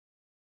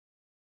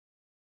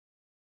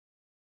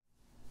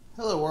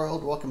Hello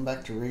world, welcome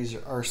back to Razor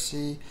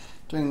RC.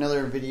 Doing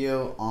another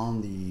video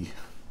on the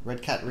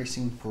Redcat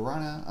Racing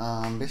Piranha.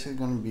 I'm basically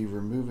going to be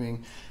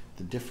removing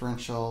the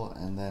differential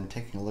and then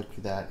taking a look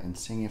at that and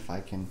seeing if I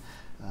can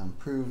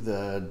improve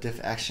the diff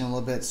action a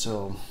little bit.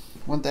 So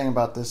one thing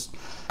about this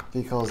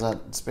vehicle is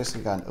that it's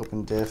basically got an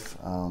open diff.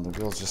 The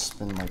wheels just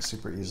spin like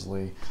super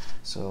easily,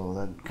 so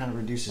that kind of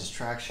reduces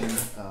traction.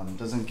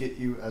 Doesn't get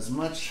you as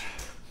much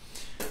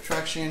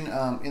traction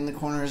in the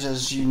corners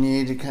as you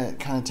need. It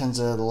kind of tends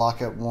to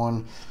lock up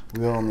one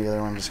wheel and the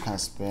other one just kind of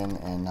spin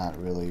and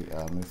not really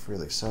move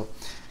freely. So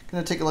I'm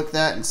going to take a look at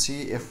that and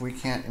see if we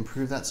can't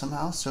improve that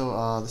somehow.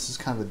 So this is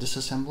kind of a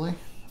disassembly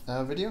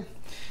video.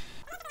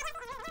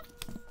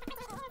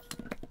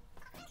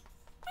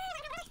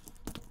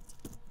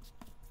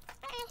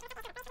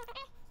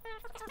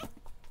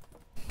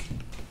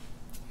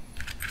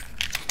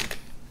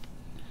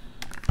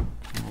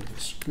 Hold the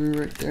screw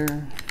right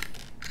there.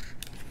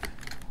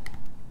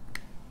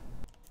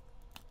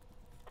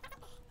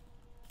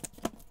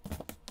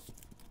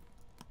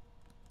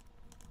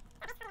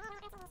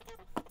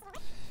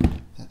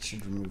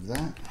 Should remove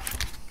that.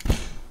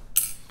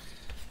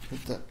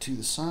 Put that to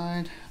the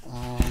side.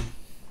 I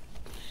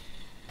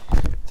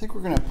think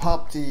we're going to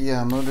pop the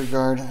motor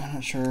guard. I'm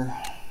not sure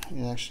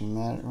it actually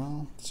matters.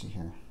 Well, let's see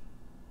here.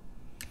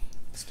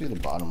 Let's do the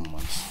bottom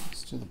ones.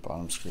 Let's do the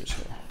bottom screws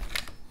here.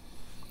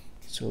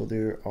 So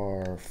there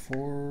are 4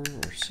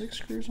 or 6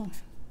 screws on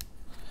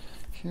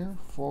here.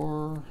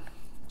 4.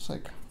 Looks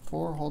like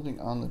 4 holding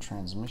on the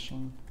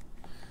transmission.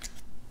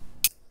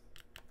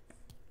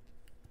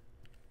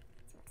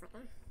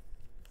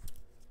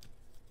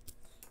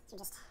 So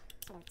just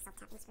sort of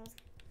self-tapping screws.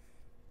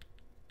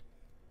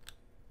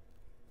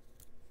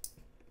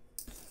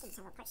 So just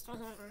have a part tray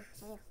here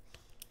so you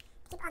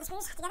keep all the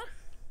screws together.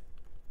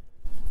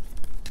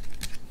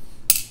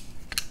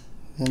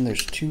 Then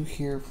there's 2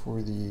 here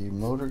for the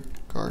motor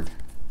guard.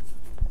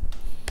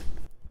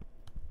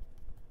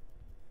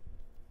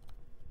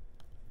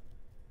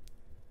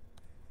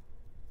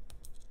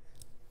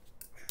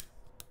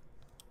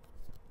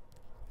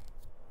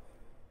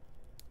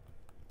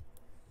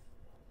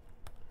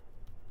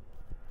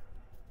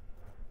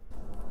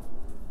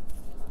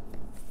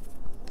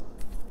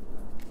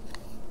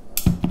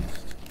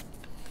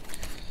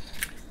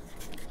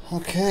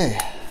 Okay.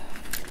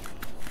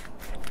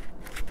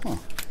 Huh.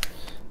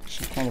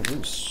 She's kind of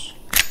loose.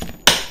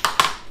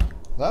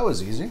 That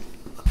was easy.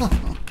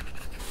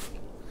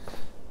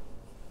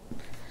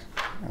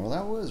 Well,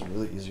 that was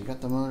really easy. You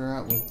got the motor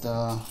out with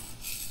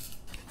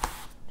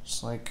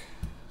just like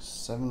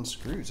 7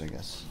 screws, I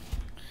guess.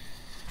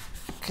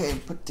 Okay,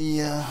 put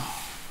the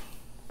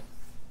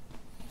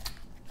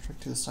truck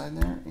to the side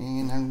there,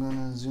 and I'm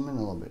going to zoom in a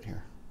little bit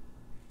here.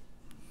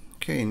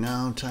 Okay,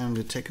 now time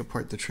to take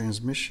apart the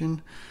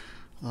transmission.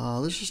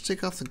 Let's just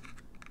take off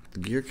the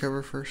gear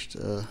cover first,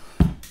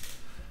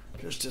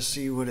 just to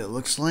see what it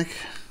looks like.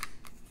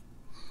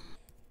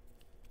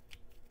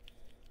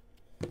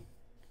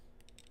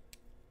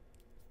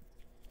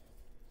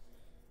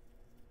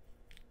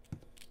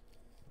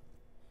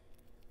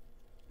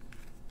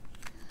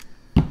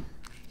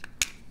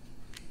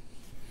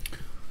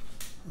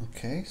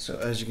 Okay, so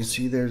as you can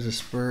see, there's a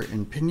spur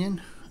and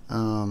pinion.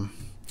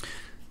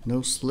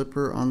 No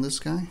slipper on this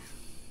guy.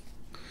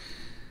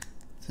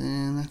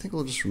 Then I think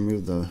we'll just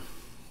remove the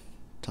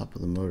top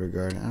of the motor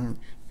guard.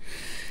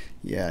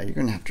 Yeah, you're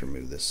gonna have to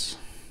remove this.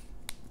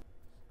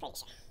 Pretty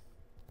sure.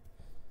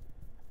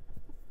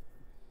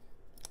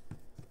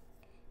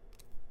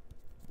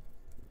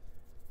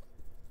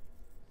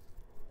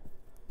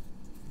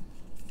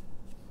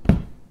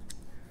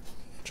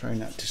 Try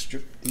not to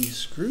strip these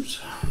screws.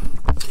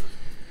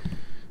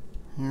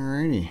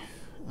 Alrighty.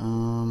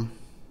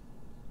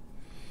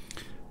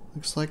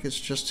 Looks like it's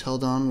just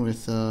held on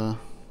with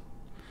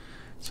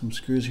some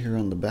screws here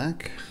on the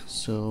back.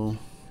 So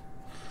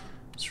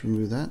let's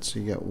remove that. So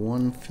you got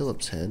one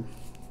Phillips head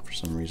for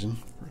some reason.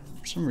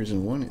 For some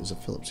reason, one is a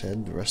Phillips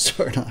head, the rest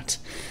are not.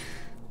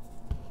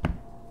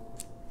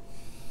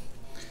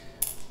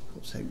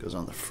 Phillips head goes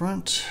on the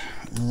front,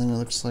 and then it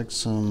looks like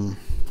some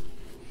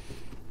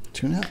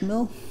 2.5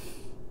 mil.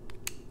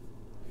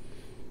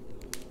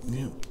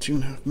 Yep,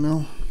 2.5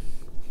 mil.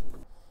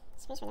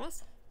 Screws for the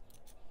rest.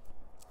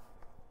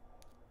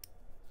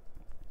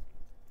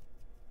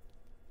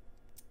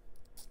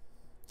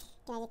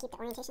 Do I keep the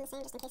orientation the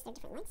same just in case they're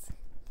different lengths?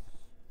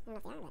 I don't know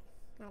if they are, but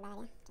not a bad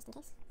idea, just in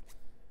case.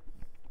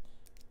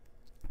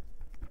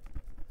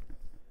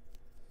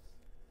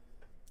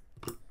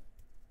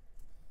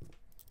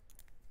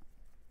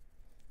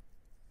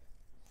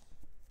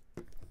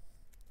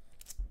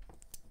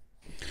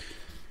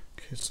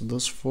 Okay, so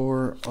those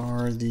 4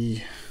 are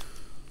the,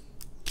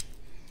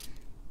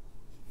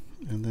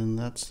 and then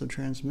that's the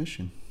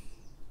transmission.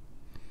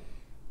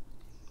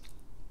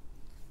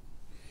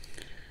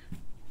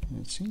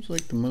 It seems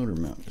like the motor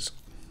mount is,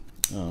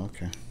 oh,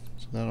 okay.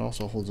 So that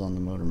also holds on the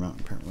motor mount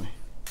apparently.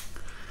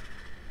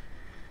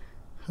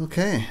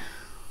 Okay.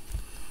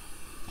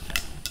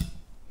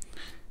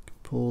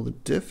 Pull the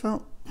diff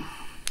out.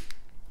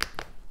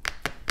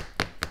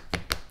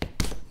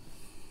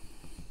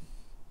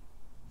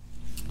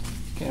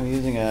 Okay, I'm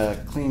using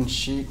a clean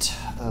sheet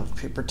of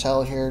paper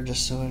towel here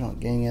just so I don't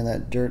get any of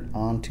that dirt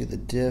onto the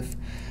diff.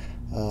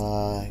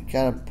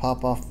 Gotta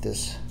pop off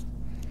this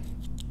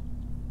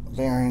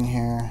bearing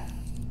here.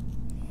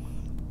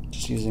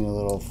 Just using a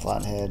little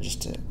flathead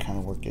just to kind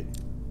of work it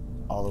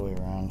all the way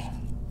around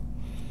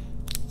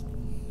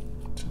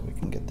so we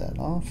can get that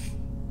off.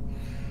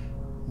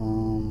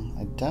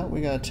 I doubt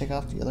we gotta take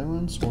off the other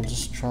ones. We'll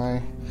just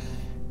try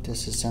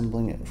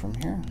disassembling it from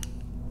here.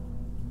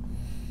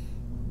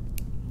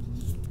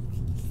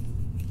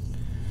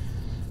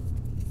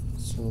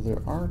 So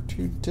there are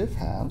two diff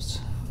halves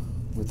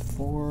with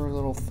 4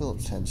 little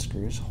Phillips head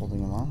screws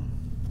holding them on.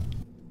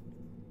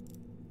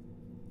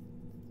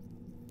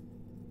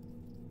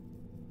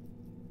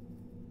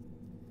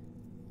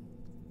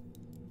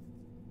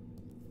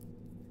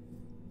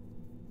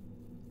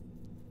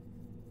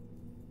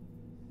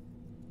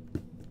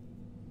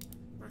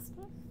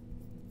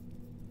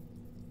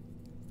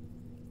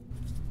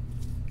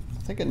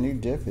 I think a new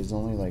diff is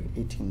only like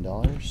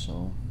 $18,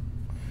 so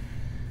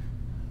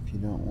if you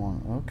don't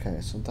want,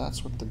 okay, so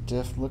that's what the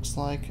diff looks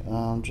like.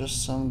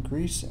 Just some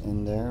grease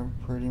in there,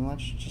 pretty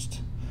much, just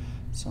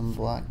some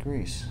black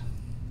grease.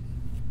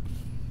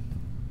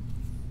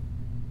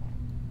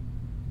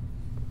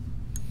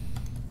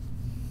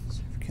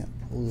 See if we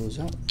can't pull those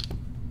out.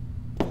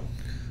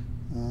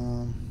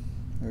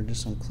 Or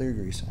just some clear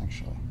grease,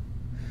 actually.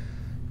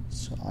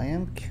 So I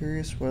am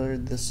curious whether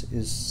this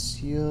is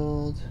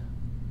sealed.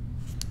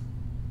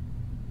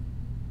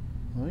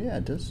 Oh yeah,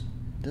 it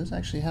does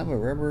actually have a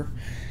rubber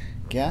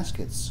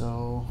gasket,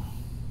 so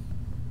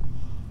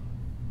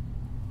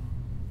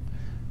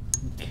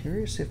I'm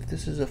curious if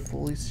this is a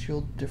fully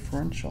sealed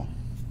differential.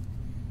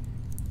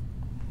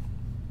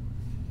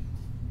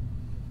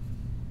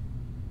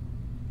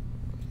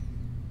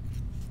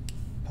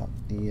 Pop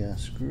the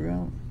screw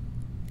out.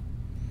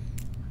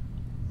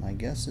 My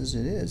guess is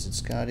it is.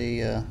 It's got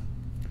a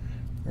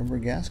rubber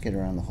gasket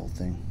around the whole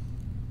thing.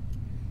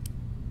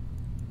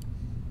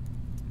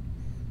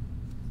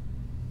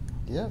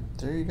 Yep,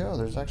 there you go.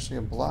 There's actually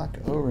a black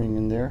O-ring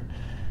in there.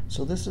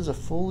 So this is a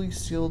fully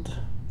sealed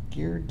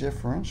gear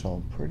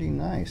differential. Pretty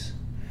nice.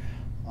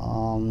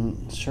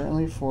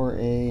 Certainly for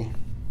a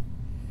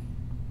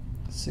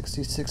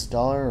 $66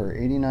 or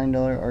 $89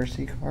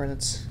 RC car,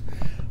 that's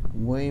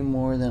way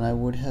more than I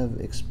would have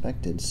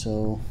expected.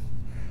 So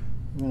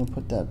I'm going to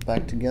put that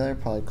back together,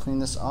 probably clean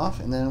this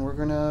off, and then we're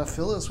going to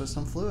fill this with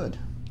some fluid.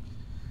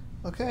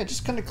 Okay, I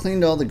just kind of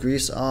cleaned all the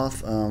grease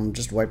off,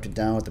 just wiped it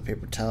down with the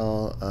paper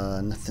towel,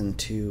 nothing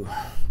too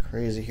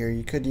crazy here.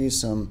 You could use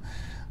some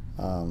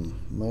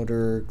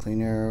motor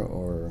cleaner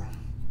or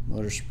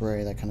motor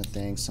spray, that kind of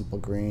thing. Simple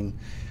green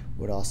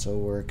would also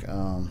work,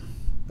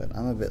 but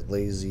I'm a bit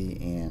lazy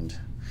and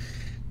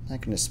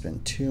not going to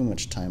spend too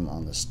much time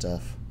on this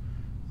stuff.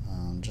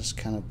 Just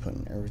kind of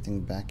putting everything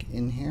back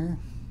in here.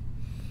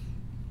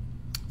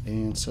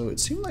 And so it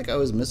seemed like I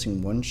was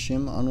missing one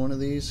shim on one of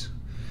these.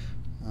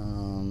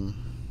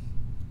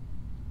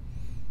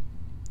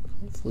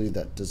 Hopefully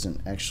that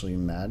doesn't actually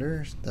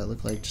matter. That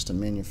looked like just a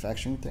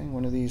manufacturing thing.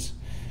 One of these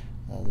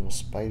little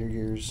spider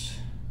gears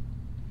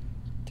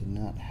did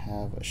not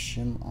have a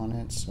shim on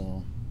it,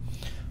 so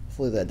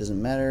hopefully that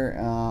doesn't matter.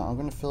 I'm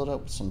going to fill it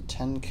up with some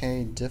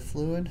 10K diff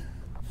fluid.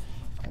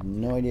 I have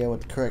no idea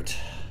what the correct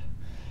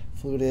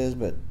fluid is,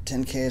 but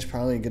 10K is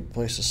probably a good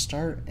place to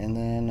start. And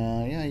then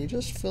yeah, you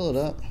just fill it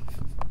up.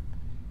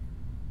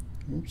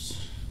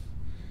 Oops.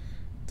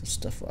 The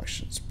stuff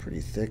actually is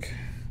pretty thick.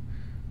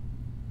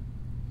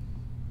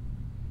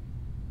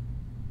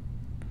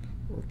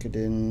 Work it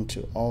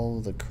into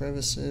all the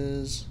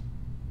crevices.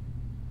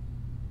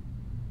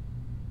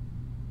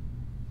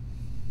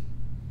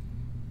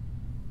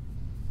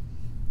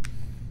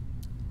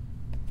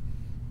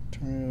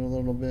 Turn it a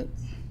little bit.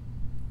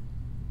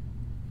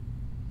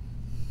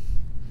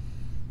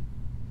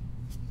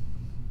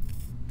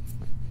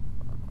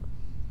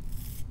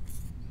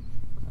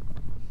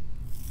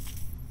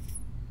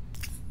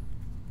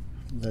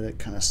 Let it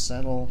kind of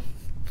settle.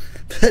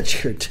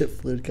 Let your tip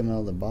fluid come out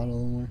of the bottle a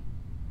little more.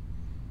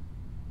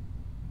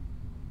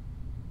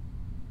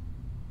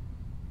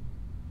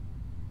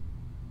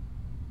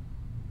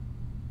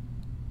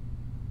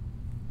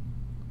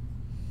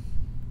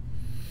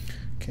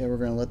 Okay, we're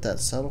going to let that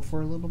settle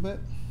for a little bit.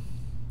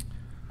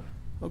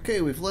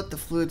 Okay, we've let the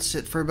fluid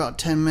sit for about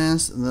 10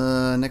 minutes.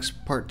 The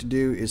next part to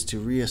do is to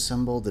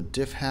reassemble the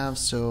diff halves.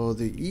 So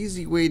the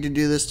easy way to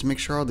do this to make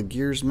sure all the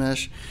gears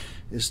mesh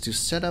is to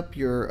set up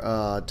your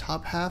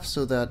top half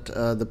so that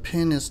the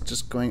pin is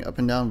just going up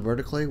and down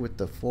vertically with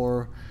the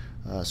 4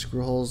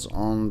 screw holes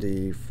on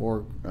the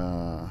 4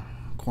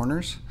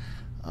 corners.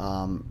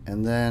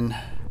 And then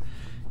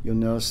you'll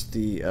notice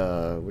the,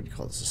 what do you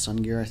call this, the sun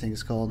gear I think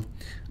it's called.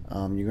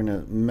 You're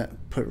going to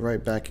put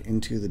right back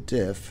into the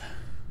diff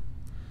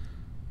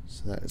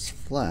so that it's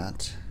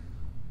flat,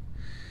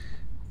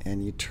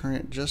 and you turn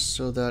it just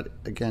so that,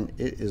 again,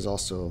 it is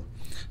also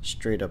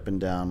straight up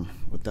and down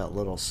with that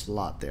little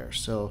slot there.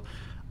 So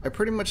I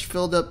pretty much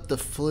filled up the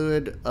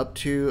fluid up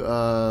to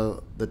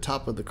the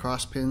top of the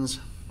cross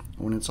pins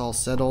when it's all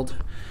settled.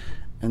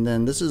 And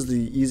then this is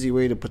the easy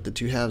way to put the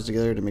two halves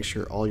together to make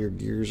sure all your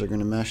gears are going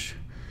to mesh.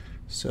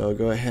 So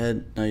go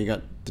ahead, now you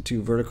got the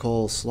two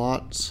vertical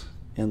slots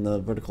and the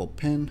vertical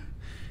pin,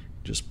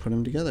 just put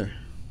them together.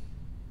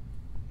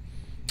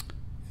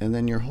 And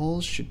then your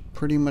holes should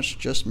pretty much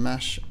just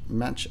match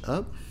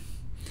up.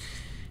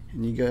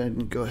 And you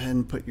go ahead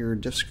and put your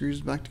diff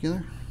screws back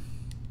together.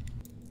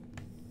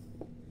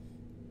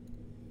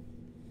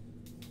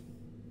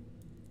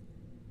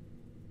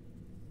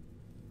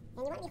 And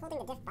you want to be holding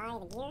the diff by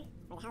the gear,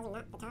 or the housing,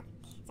 not the top,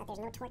 so that there's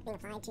no torque being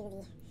applied to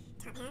the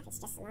top half. It's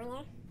just lying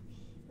there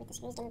with the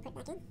screws getting put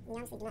back in. And you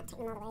obviously do not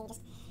tighten them all the way. You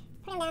just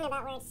put them down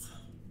about where it's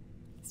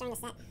starting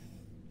to set,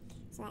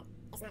 so that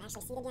it's not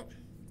actually seated yet.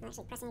 It's not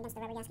actually pressing against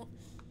the rubber gasket.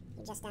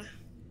 You just have it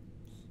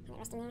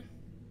resting there.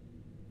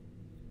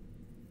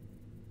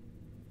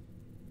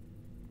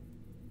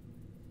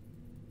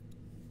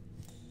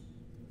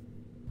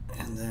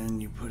 And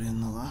then you put in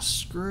the last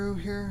screw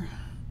here.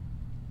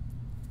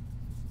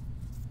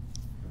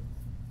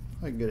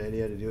 Probably a good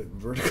idea to do it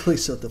vertically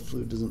so that the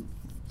fluid doesn't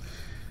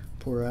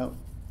pour out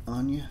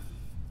on you.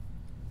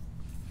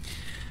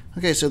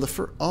 Okay, so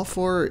all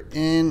four are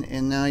in,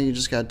 and now you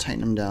just gotta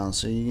tighten them down.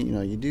 So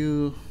you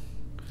do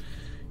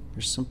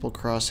your simple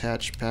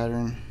crosshatch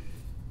pattern,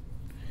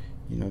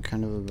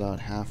 kind of about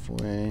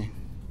halfway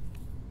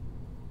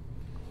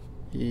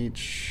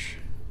each.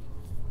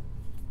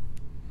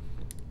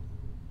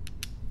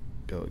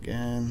 Go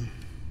again,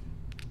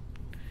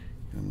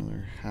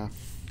 another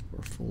half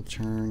or full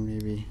turn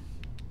maybe.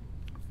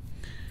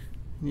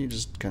 And you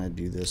just kind of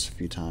do this a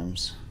few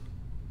times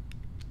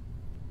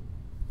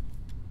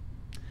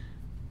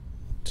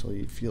until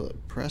you feel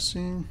it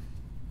pressing,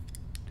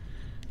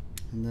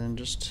 and then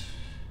just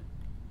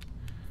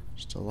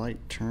a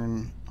light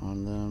turn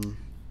on them.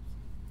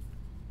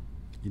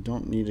 You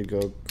don't need to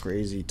go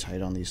crazy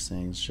tight on these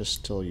things,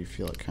 just till you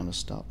feel it kind of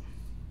stop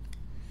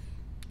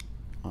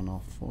on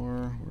all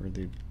four, where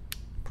they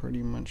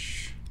pretty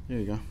much, there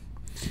you go.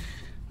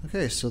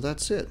 Okay, so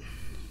that's it.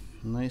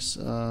 Nice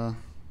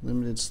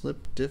limited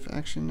slip diff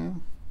action now.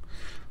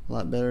 A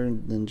lot better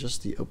than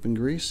just the open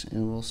grease,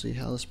 and we'll see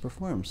how this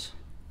performs.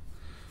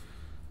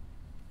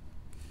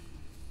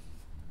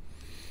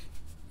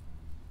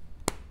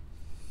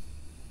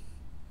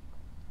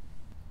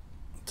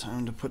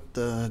 Time to put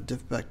the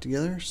diff back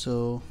together,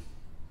 so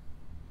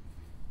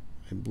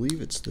I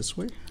believe it's this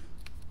way. You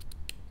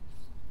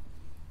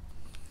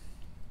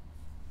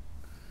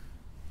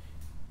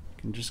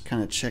can just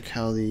kind of check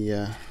how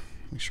the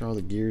make sure all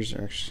the gears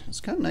are actually, it's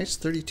got nice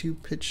 32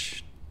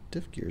 pitch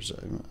diff gears,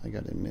 I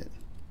gotta admit.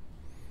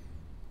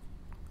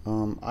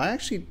 I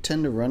actually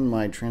tend to run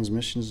my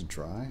transmissions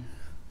dry,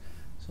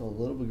 so a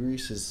little bit of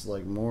grease is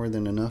like more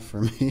than enough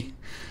for me.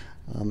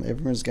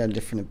 Everyone's got a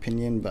different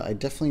opinion, but I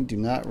definitely do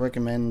not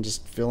recommend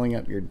just filling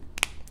up your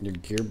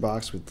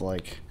gearbox with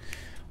like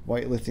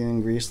white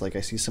lithium grease like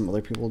I see some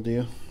other people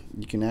do.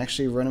 You can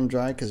actually run them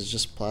dry because it's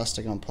just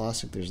plastic on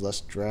plastic. There's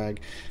less drag.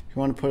 If you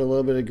want to put a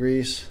little bit of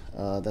grease,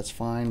 that's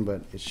fine,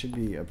 but it should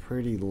be a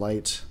pretty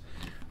light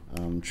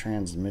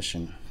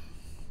transmission.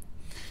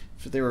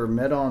 If they were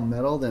metal on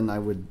metal, then I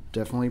would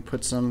definitely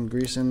put some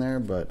grease in there,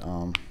 but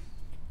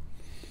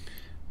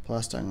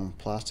plastic on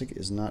plastic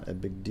is not a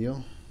big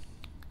deal.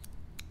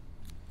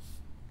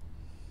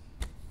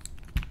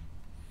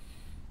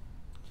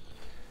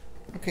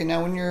 Okay,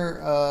 now when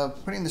you're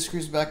putting the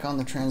screws back on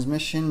the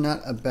transmission, not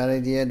a bad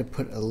idea to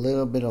put a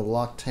little bit of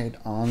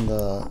Loctite on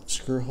the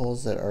screw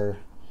holes that are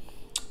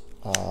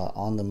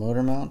on the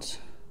motor mounts.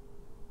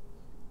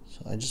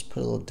 So I just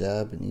put a little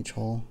dab in each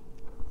hole.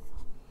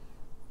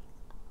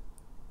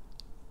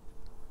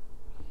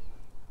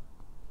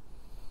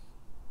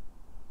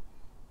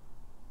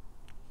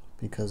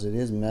 Because it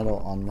is metal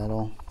on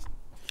metal.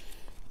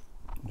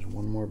 There's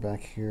one more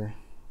back here.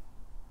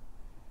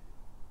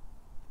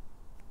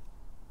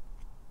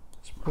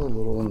 Put a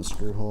little in the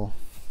screw hole,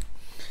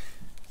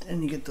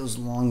 and you get those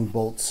long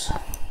bolts,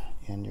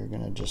 and you're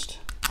gonna just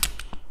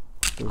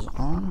put those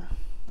on.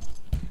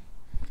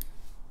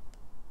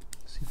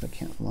 See if I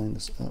can't line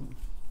this up.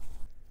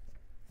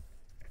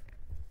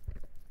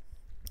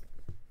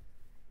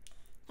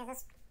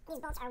 Because these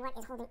bolts are what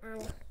is holding on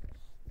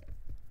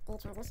the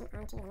transmission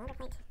onto the motor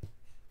plate.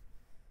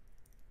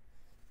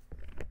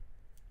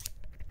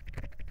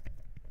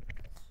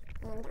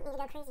 And you don't need to go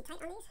crazy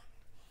tight on these.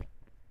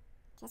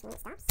 Just when it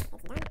stops,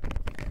 it's done.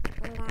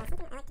 And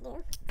something I like to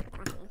do, put the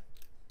last one in.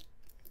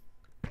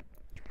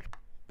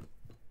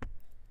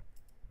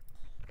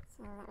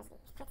 So that was the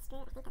fifth screw.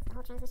 I think that's the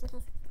whole transmission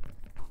case.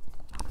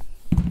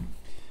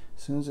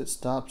 As soon as it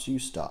stops, you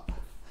stop.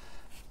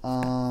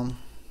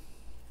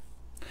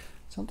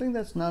 Something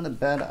that's not a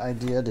bad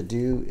idea to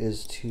do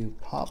is to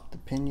pop the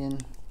pinion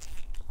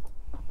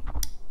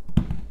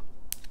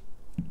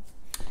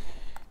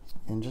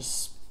and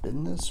just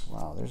spin this.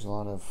 Wow, there's a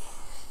lot of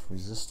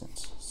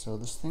resistance. So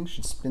this thing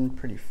should spin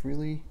pretty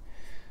freely.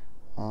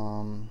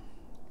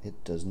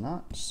 It does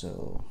not,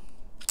 so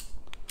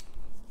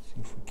see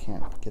if we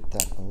can't get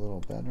that a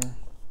little better.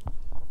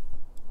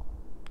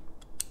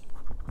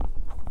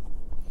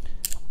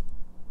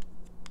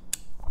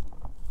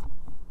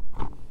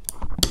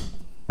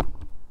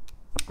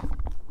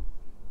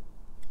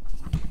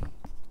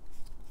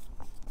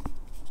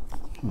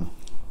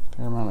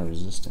 Fair amount of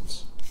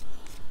resistance.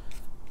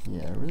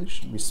 Yeah, it really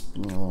should be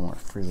spinning a little more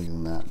freely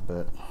than that,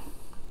 but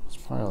it's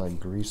probably like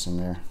grease in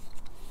there.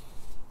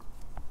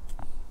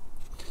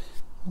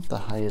 Not the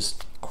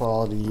highest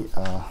quality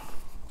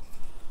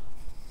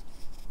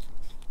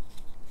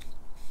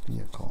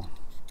vehicle.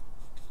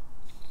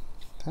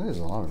 That is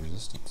a lot of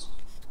resistance.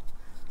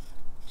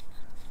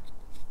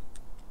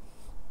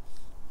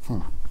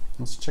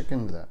 Let's check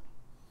into that.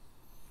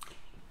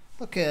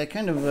 Okay, I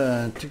kind of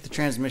took the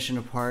transmission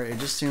apart. It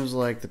just seems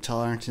like the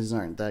tolerances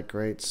aren't that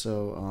great,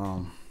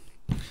 so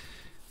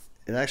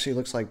it actually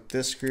looks like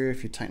this screw.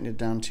 If you tighten it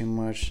down too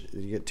much,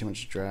 you get too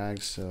much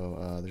drag,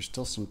 so there's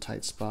still some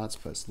tight spots,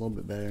 but it's a little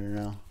bit better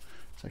now.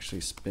 It's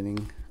actually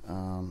spinning.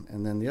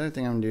 And then the other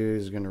thing I'm going to do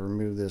is going to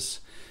remove this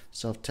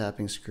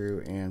self-tapping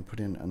screw and put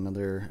in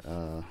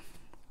another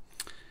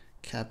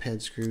cap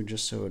head screw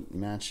just so it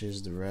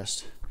matches the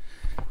rest.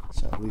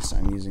 So at least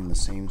I'm using the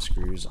same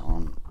screws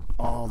on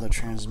all the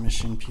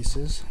transmission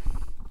pieces.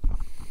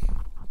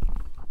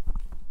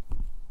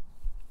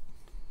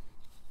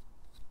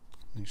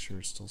 Make sure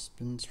it still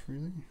spins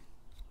freely.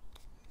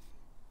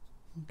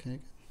 Okay,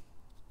 good.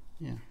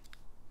 Yeah,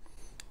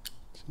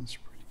 seems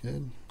pretty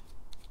good.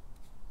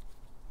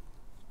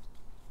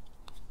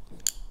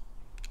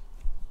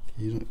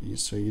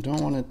 So you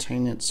don't want to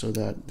tighten it so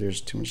that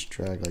there's too much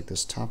drag like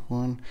this top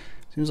one.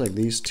 Seems like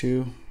these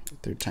two,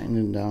 if they're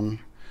tightening down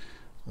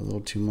a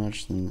little too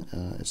much, then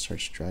it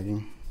starts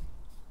dragging.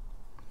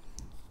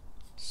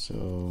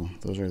 So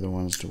those are the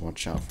ones to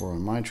watch out for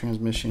on my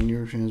transmission.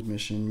 Your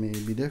transmission may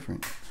be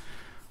different.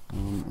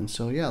 And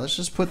so yeah, let's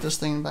just put this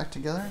thing back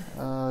together.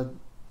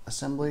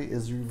 Assembly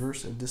is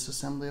reverse of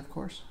disassembly, of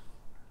course.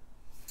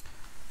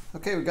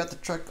 Okay, we got the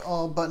truck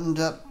all buttoned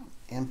up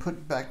and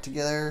put back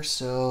together.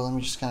 So let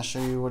me just kind of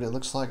show you what it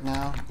looks like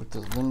now with the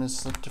limited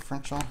slip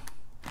differential.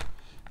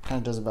 Kind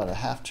of does about a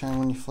half turn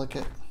when you flick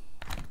it,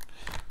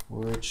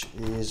 which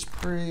is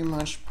pretty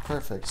much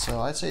perfect.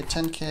 So I'd say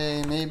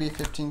 10K, maybe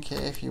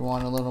 15K if you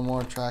want a little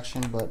more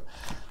traction, but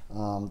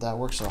that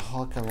works a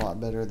heck of a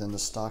lot better than the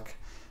stock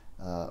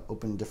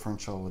open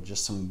differential with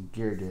just some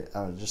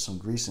just some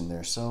grease in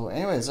there. So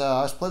anyways,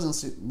 I was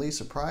pleasantly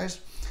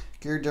surprised.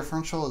 Gear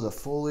differential is a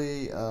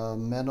fully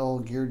metal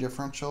gear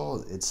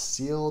differential. It's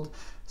sealed,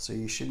 so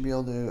you should be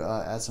able to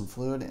add some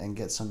fluid and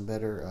get some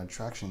better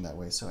traction that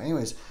way. So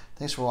anyways,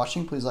 thanks for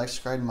watching. Please like,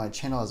 subscribe to my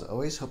channel as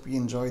always. Hope you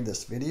enjoyed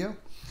this video,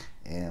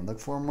 and look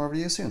for more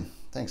videos soon.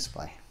 Thanks,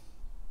 bye.